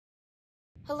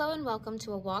Hello and welcome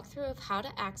to a walkthrough of how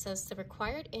to access the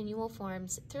required annual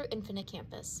forms through Infinite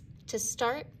Campus. To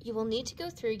start, you will need to go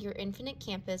through your Infinite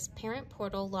Campus Parent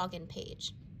Portal login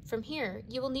page. From here,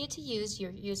 you will need to use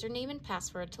your username and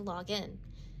password to log in.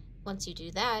 Once you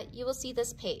do that, you will see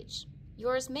this page.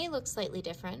 Yours may look slightly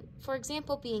different, for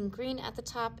example being green at the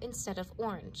top instead of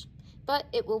orange, but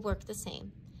it will work the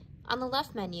same. On the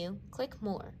left menu, click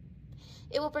More.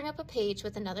 It will bring up a page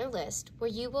with another list where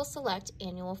you will select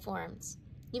Annual Forms.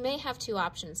 You may have two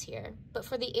options here, but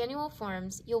for the annual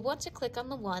forms, you'll want to click on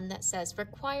the one that says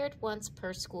Required Once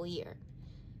Per School Year.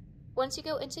 Once you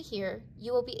go into here,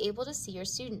 you will be able to see your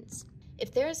students.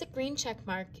 If there is a green check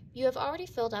mark, you have already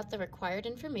filled out the required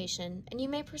information and you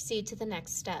may proceed to the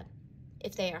next step.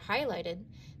 If they are highlighted,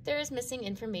 there is missing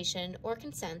information or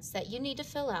consents that you need to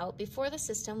fill out before the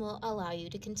system will allow you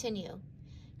to continue.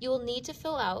 You will need to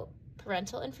fill out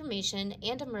parental information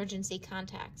and emergency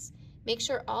contacts. Make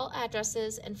sure all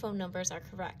addresses and phone numbers are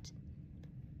correct.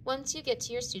 Once you get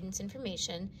to your student's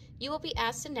information, you will be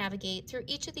asked to navigate through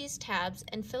each of these tabs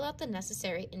and fill out the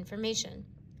necessary information.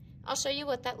 I'll show you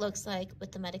what that looks like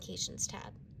with the Medications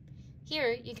tab.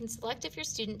 Here, you can select if your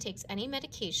student takes any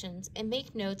medications and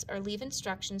make notes or leave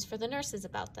instructions for the nurses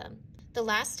about them. The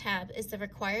last tab is the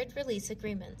Required Release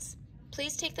Agreements.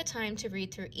 Please take the time to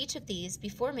read through each of these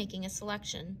before making a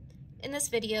selection. In this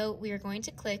video, we are going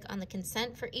to click on the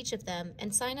consent for each of them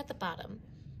and sign at the bottom.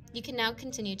 You can now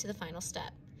continue to the final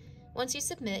step. Once you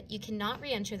submit, you cannot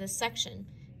re-enter this section.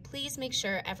 Please make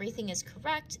sure everything is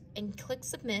correct and click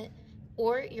Submit,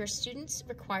 or your student's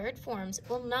required forms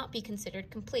will not be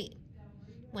considered complete.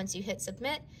 Once you hit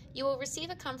Submit, you will receive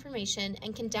a confirmation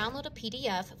and can download a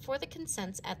PDF for the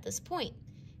consents at this point.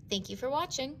 Thank you for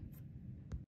watching.